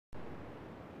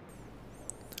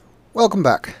Welcome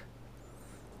back.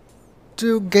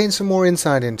 To gain some more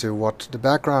insight into what the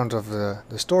background of the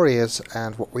story is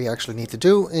and what we actually need to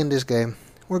do in this game,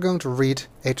 we're going to read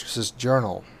Atrus'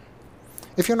 journal.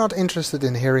 If you're not interested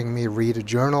in hearing me read a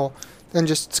journal, then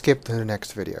just skip to the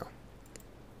next video.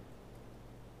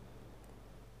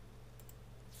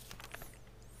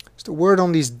 Just a word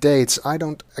on these dates. I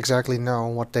don't exactly know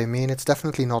what they mean. It's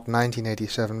definitely not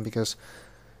 1987 because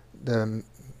the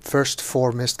first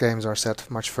 4 Myst games are set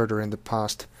much further in the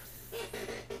past.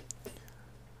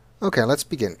 Okay, let's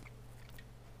begin.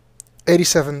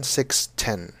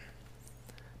 87-6-10.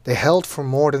 They held for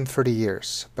more than 30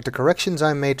 years, but the corrections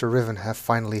I made to Riven have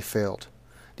finally failed.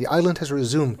 The island has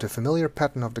resumed the familiar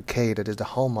pattern of decay that is the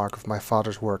hallmark of my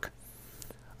father's work.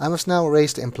 I must now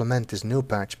race to implement this new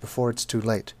patch before it's too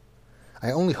late. I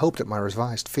only hope that my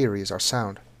revised theories are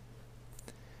sound.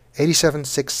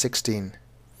 87-6-16.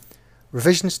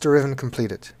 Revisions to Riven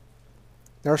completed.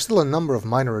 There are still a number of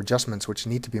minor adjustments which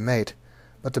need to be made,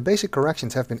 but the basic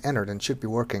corrections have been entered and should be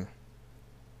working.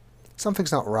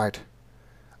 Something's not right.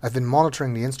 I've been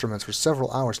monitoring the instruments for several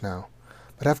hours now,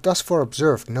 but have thus far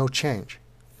observed no change.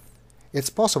 It's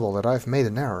possible that I've made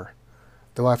an error,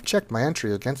 though I've checked my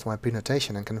entry against my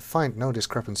pre-notation and can find no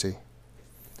discrepancy.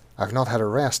 I've not had a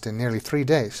rest in nearly 3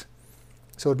 days,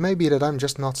 so it may be that I'm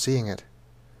just not seeing it.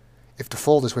 If the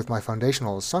fault is with my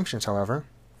foundational assumptions, however,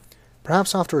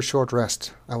 perhaps after a short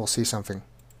rest I will see something.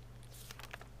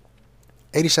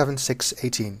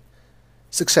 87-6-18.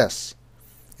 Success.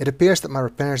 It appears that my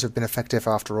repairs have been effective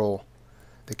after all.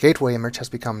 The gateway image has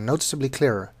become noticeably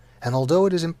clearer, and although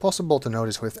it is impossible to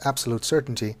notice with absolute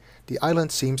certainty, the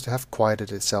island seems to have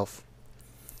quieted itself.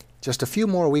 Just a few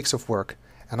more weeks of work,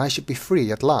 and I should be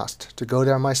free at last to go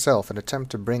there myself and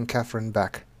attempt to bring Catherine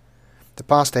back. The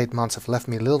past 8 months have left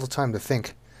me little time to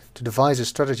think, to devise a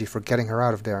strategy for getting her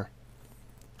out of there.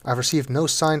 I've received no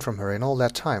sign from her in all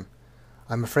that time.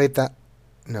 I'm afraid that...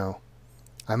 no.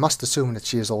 I must assume that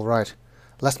she is all right,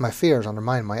 lest my fears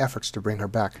undermine my efforts to bring her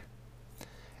back.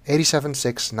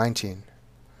 87-6-19.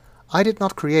 I did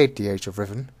not create the Age of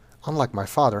Riven. Unlike my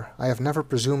father, I have never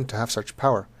presumed to have such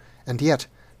power, and yet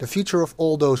the future of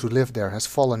all those who live there has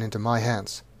fallen into my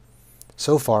hands.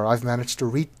 So far I've managed to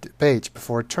read the page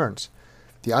before it turns.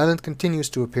 The island continues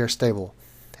to appear stable,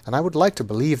 and I would like to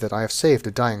believe that I have saved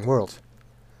a dying world.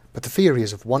 But the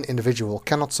theories of one individual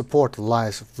cannot support the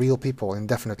lives of real people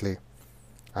indefinitely.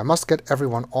 I must get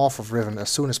everyone off of Riven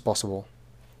as soon as possible.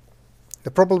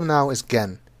 The problem now is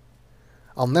Gen.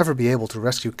 I'll never be able to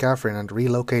rescue Catherine and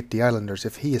relocate the islanders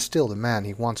if he is still the man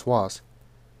he once was.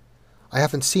 I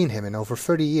haven't seen him in over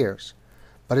 30 years,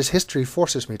 but his history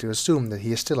forces me to assume that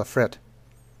he is still a threat.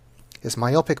 His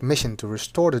myopic mission to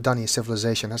restore the Dunny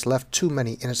civilization has left too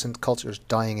many innocent cultures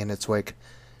dying in its wake,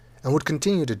 and would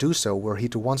continue to do so were he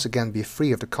to once again be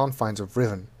free of the confines of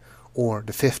Riven, or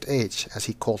the Fifth Age, as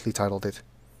he coldly titled it.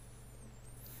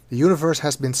 The universe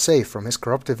has been safe from his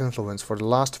corruptive influence for the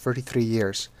last 33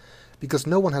 years, because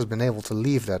no one has been able to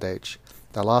leave that age,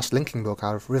 the last linking book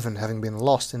out of Riven having been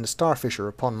lost in the Starfisher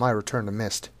upon my return to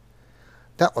Myst.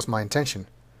 That was my intention,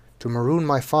 to maroon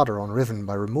my father on Riven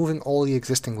by removing all the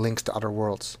existing links to other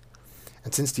worlds.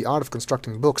 And since the art of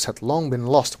constructing books had long been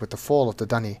lost with the fall of the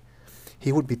Dunny,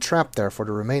 he would be trapped there for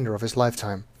the remainder of his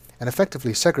lifetime, and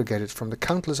effectively segregated from the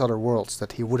countless other worlds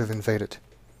that he would have invaded.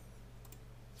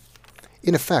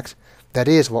 In effect, that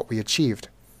is what we achieved,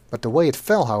 but the way it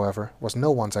fell, however, was no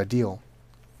one's ideal.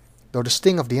 Though the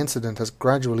sting of the incident has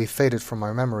gradually faded from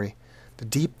my memory, the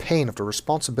deep pain of the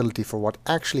responsibility for what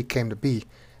actually came to be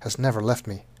has never left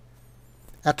me.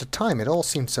 At the time it all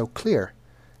seemed so clear.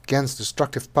 Gen's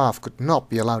destructive path could not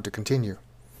be allowed to continue.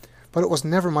 But it was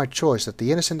never my choice that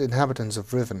the innocent inhabitants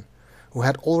of Riven, who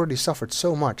had already suffered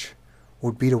so much,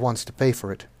 would be the ones to pay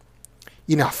for it.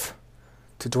 Enough!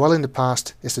 To dwell in the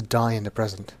past is to die in the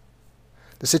present.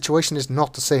 The situation is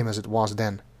not the same as it was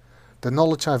then. The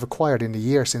knowledge I've acquired in the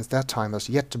years since that time has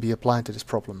yet to be applied to this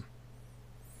problem.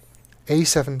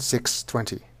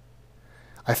 87-6-20.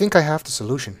 I think I have the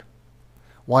solution.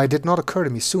 Why it did not occur to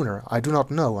me sooner, I do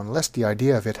not know, unless the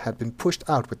idea of it had been pushed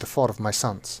out with the thought of my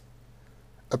sons.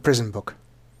 A prison book.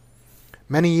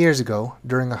 Many years ago,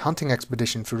 during a hunting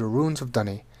expedition through the ruins of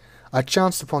Dunny, I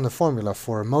chanced upon the formula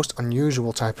for a most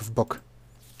unusual type of book.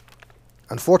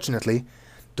 Unfortunately,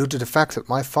 due to the fact that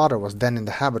my father was then in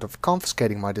the habit of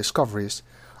confiscating my discoveries,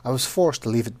 I was forced to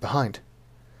leave it behind.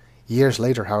 Years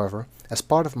later, however, as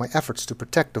part of my efforts to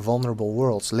protect the vulnerable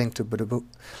worlds linked to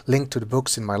the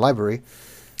books in my library,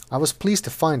 I was pleased to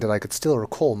find that I could still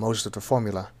recall most of the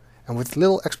formula, and with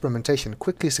little experimentation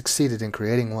quickly succeeded in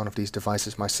creating one of these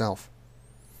devices myself.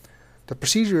 The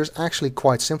procedure is actually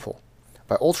quite simple,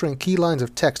 By altering key lines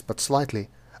of text but slightly,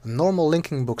 a normal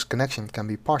linking book's connection can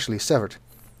be partially severed,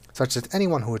 such that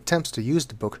anyone who attempts to use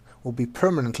the book will be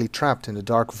permanently trapped in the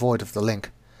dark void of the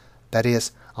link. That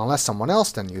is, unless someone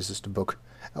else then uses the book,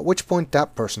 at which point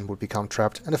that person would become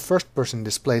trapped and the first person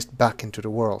displaced back into the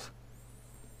world.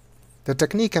 The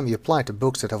technique can be applied to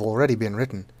books that have already been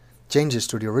written, changes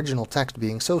to the original text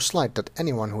being so slight that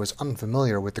anyone who is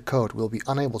unfamiliar with the code will be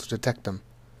unable to detect them.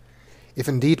 If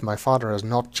indeed my father has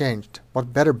not changed,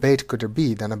 what better bait could there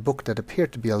be than a book that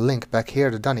appeared to be a link back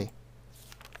here to Dunny?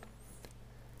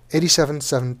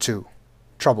 8772.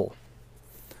 Trouble.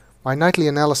 My nightly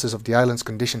analysis of the island's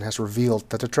condition has revealed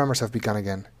that the tremors have begun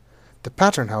again. The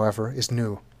pattern, however, is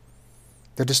new.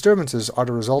 The disturbances are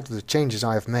the result of the changes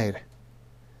I have made.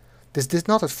 This did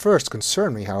not at first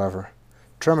concern me, however.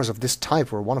 Tremors of this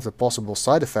type were one of the possible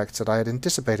side effects that I had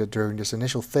anticipated during this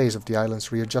initial phase of the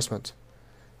island's readjustment.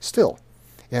 Still,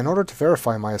 in order to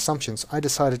verify my assumptions, I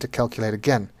decided to calculate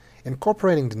again,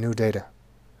 incorporating the new data.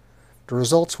 The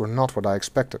results were not what I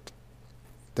expected.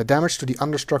 The damage to the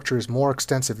understructure is more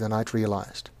extensive than I'd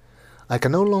realized. I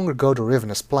can no longer go to Riven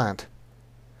as planned.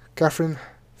 Catherine,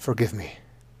 forgive me.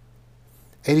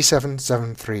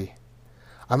 8773.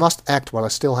 I must act while I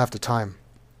still have the time.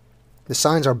 The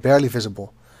signs are barely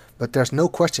visible, but there's no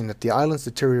question that the island's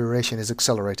deterioration is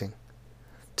accelerating.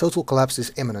 Total collapse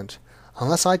is imminent,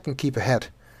 unless I can keep ahead,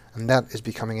 and that is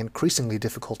becoming increasingly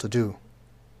difficult to do.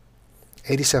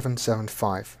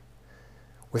 8775.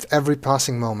 With every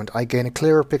passing moment I gain a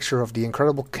clearer picture of the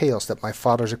incredible chaos that my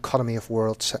father's economy of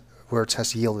words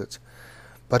has yielded,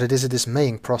 but it is a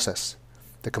dismaying process.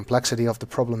 The complexity of the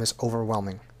problem is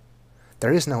overwhelming.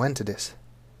 There is no end to this.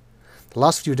 The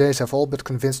last few days have all but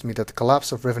convinced me that the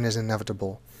collapse of Riven is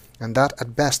inevitable, and that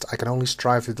at best I can only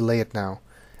strive to delay it now,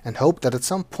 and hope that at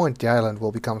some point the island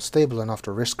will become stable enough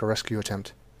to risk a rescue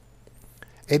attempt.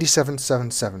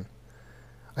 8777.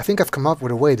 I think I've come up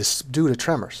with a way to subdue the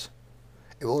tremors.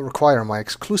 It will require my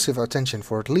exclusive attention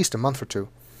for at least a month or two,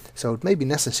 so it may be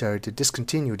necessary to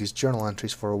discontinue these journal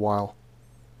entries for a while.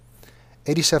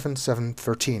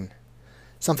 87713.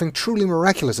 Something truly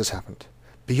miraculous has happened.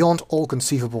 Beyond all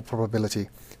conceivable probability,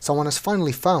 someone has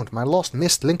finally found my lost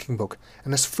missed linking book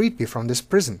and has freed me from this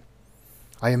prison.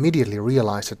 I immediately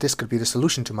realized that this could be the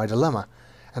solution to my dilemma,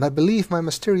 and I believe my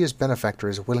mysterious benefactor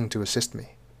is willing to assist me.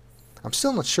 I'm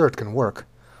still not sure it can work.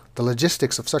 The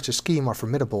logistics of such a scheme are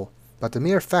formidable, but the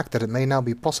mere fact that it may now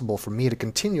be possible for me to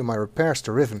continue my repairs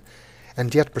to Riven,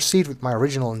 and yet proceed with my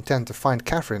original intent to find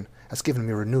Catherine, has given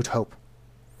me renewed hope.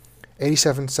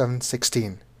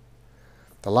 87716.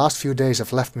 The last few days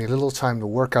have left me little time to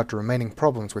work out the remaining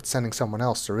problems with sending someone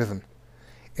else to Riven.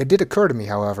 It did occur to me,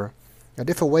 however, that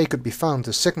if a way could be found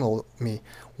to signal me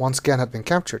once Gan had been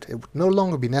captured, it would no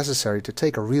longer be necessary to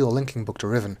take a real linking book to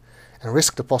Riven, and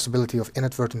risk the possibility of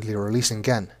inadvertently releasing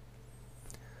Gan.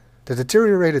 The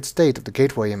deteriorated state of the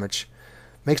gateway image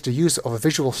makes the use of a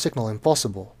visual signal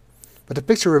impossible, but the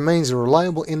picture remains a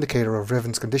reliable indicator of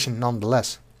Riven's condition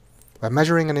nonetheless. By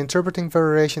measuring and interpreting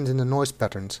variations in the noise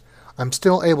patterns, I am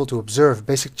still able to observe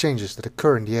basic changes that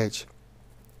occur in the age,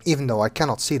 even though I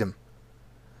cannot see them.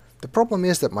 The problem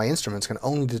is that my instruments can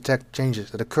only detect changes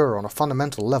that occur on a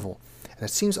fundamental level, and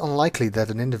it seems unlikely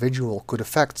that an individual could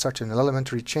affect such an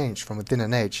elementary change from within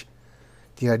an age.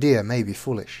 The idea may be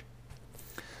foolish.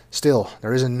 Still,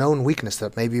 there is a known weakness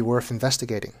that may be worth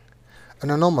investigating.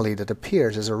 An anomaly that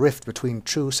appears as a rift between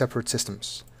two separate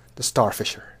systems, the star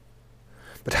fissure.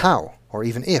 But how, or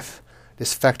even if,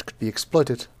 this fact could be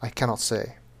exploited, I cannot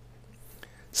say.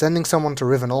 Sending someone to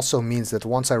Riven also means that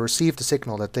once I received the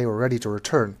signal that they were ready to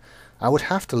return, I would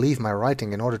have to leave my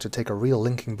writing in order to take a real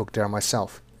linking book there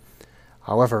myself.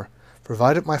 However,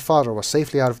 provided my father was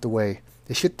safely out of the way,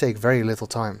 this should take very little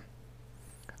time.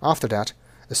 After that,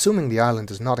 assuming the island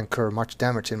does not incur much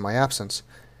damage in my absence,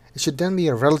 it should then be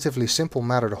a relatively simple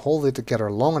matter to hold it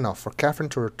together long enough for Catherine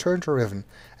to return to Riven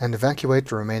and evacuate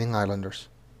the remaining islanders.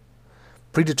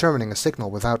 Predetermining a signal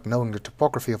without knowing the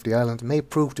topography of the island may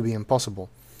prove to be impossible,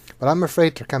 but I'm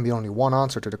afraid there can be only one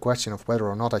answer to the question of whether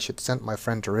or not I should send my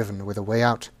friend to Riven with a way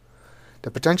out.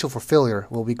 The potential for failure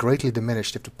will be greatly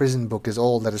diminished if the prison book is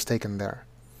all that is taken there.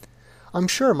 I'm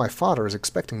sure my father is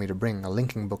expecting me to bring a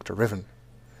linking book to Riven.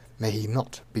 May he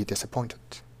not be disappointed.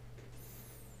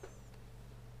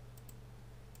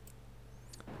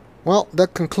 Well,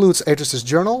 that concludes Atrus'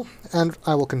 journal, and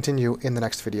I will continue in the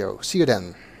next video. See you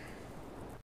then.